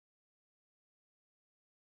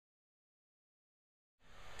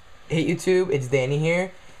Hey YouTube, it's Danny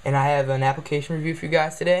here, and I have an application review for you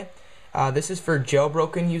guys today. This is for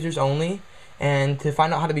jailbroken users only, and to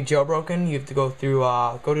find out how to be jailbroken, you have to go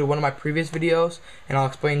to one of my previous videos, and I'll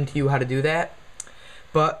explain to you how to do that.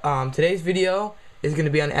 But today's video is going to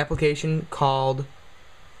be on an application called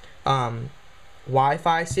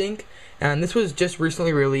Wifi-Sync, and this was just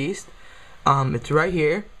recently released. It's right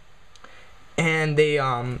here, and they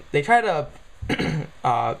try to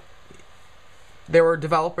there were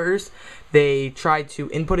developers. They tried to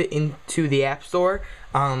input it into the App Store.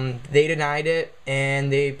 They denied it,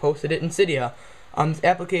 and they posted it in Cydia. This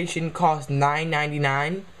application costs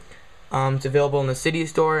 $9.99. It's available in the Cydia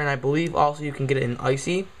store, and I believe also you can get it in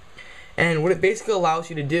Icy. And what it basically allows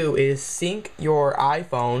you to do is sync your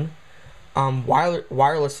iPhone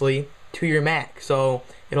wirelessly to your Mac. So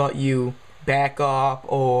it'll let you back up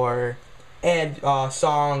or add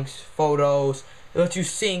songs, photos. It'll let you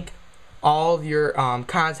sync all of your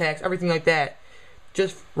contacts, everything like that,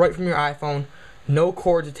 just right from your iPhone. No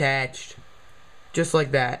cords attached, just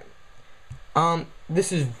like that.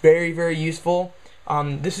 This is very, very useful.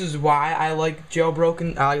 This is why I like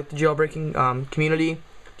jailbroken. I like the jailbreaking community,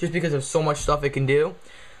 just because of so much stuff it can do.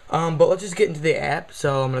 But let's just get into the app.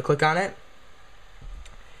 So I'm gonna click on it,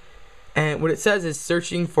 and what it says is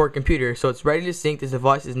searching for computer. So it's ready to sync. This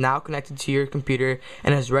device is now connected to your computer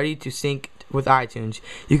and is ready to sync with iTunes.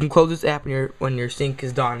 You can close this app when your sync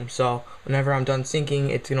is done. So whenever I'm done syncing,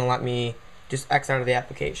 it's gonna let me just X out of the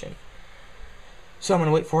application. So I'm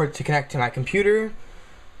gonna wait for it to connect to my computer.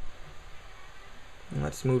 And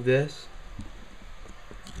let's move this.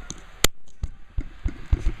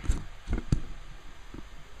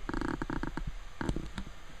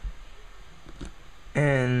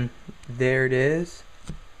 And there it is.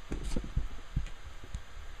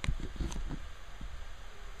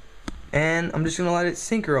 And I'm just gonna let it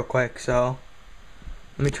sync real quick. So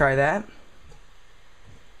let me try that.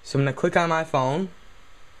 So I'm gonna click on my phone,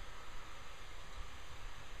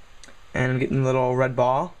 and I'm getting a little red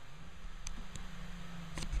ball.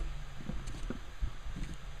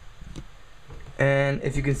 And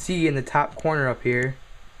if you can see in the top corner up here,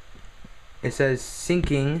 it says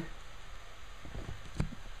syncing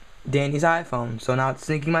Danny's iPhone. So now it's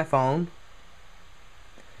syncing my phone.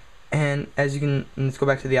 And as you can, let's go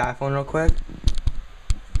back to the iPhone real quick.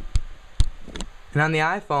 And on the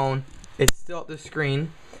iPhone, it's still at the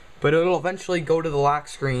screen, but it'll eventually go to the lock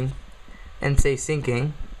screen and say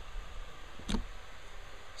syncing.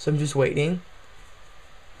 So I'm just waiting.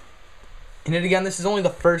 And then again, this is only the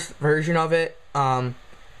first version of it.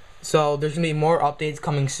 So there's gonna be more updates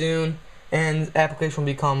coming soon, and the application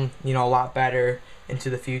will become, a lot better into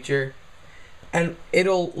the future. And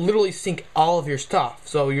it'll literally sync all of your stuff,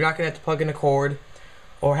 so you're not gonna have to plug in a cord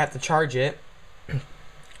or have to charge it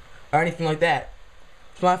or anything like that.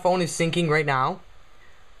 So my phone is syncing right now.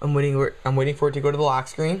 I'm waiting for it to go to the lock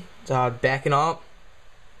screen. It's backing up.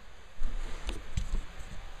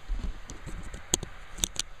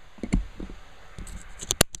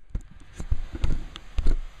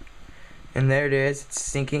 And there it is. It's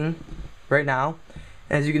syncing right now.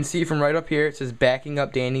 As you can see from right up here, it says backing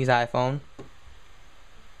up Danny's iPhone.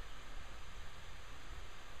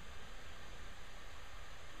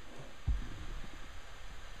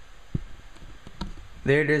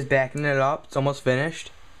 There it is, backing it up. It's almost finished.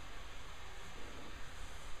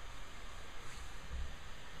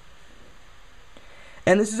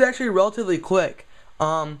 And this is actually relatively quick.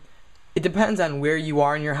 It depends on where you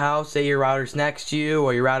are in your house. Say your router's next to you,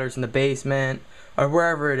 or your router's in the basement, or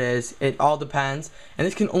wherever it is. It all depends. And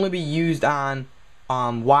this can only be used on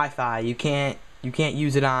Wi-Fi. You can't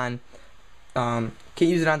use it on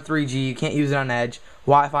 3G. You can't use it on Edge.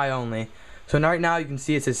 Wi-Fi only. So right now you can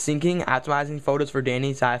see it says syncing, optimizing photos for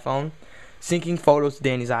Danny's iPhone, syncing photos to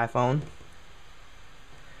Danny's iPhone.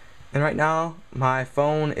 And right now my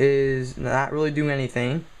phone is not really doing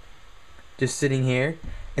anything, just sitting here.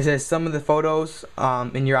 It says some of the photos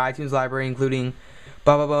in your iTunes library, including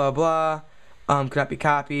blah blah blah blah blah, cannot be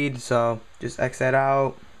copied. So just X that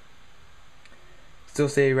out. Still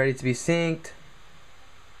say ready to be synced.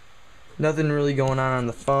 Nothing really going on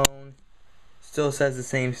the phone. Still says the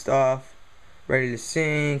same stuff. Ready to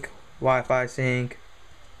sync, Wi-Fi sync.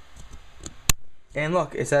 And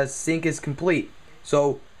look, it says sync is complete.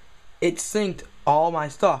 So it synced all my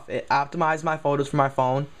stuff. It optimized my photos for my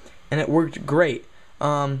phone, and it worked great.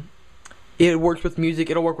 It works with music.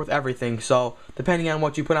 It'll work with everything. So depending on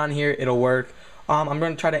what you put on here, it'll work. I'm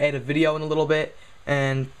going to try to add a video in a little bit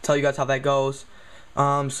and tell you guys how that goes.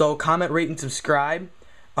 So comment, rate, and subscribe.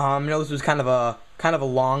 I know this was kind of a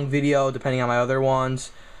long video depending on my other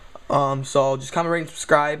ones. So just comment, rate, and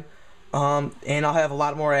subscribe. And I'll have a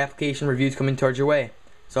lot more application reviews coming towards your way.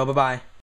 So bye bye.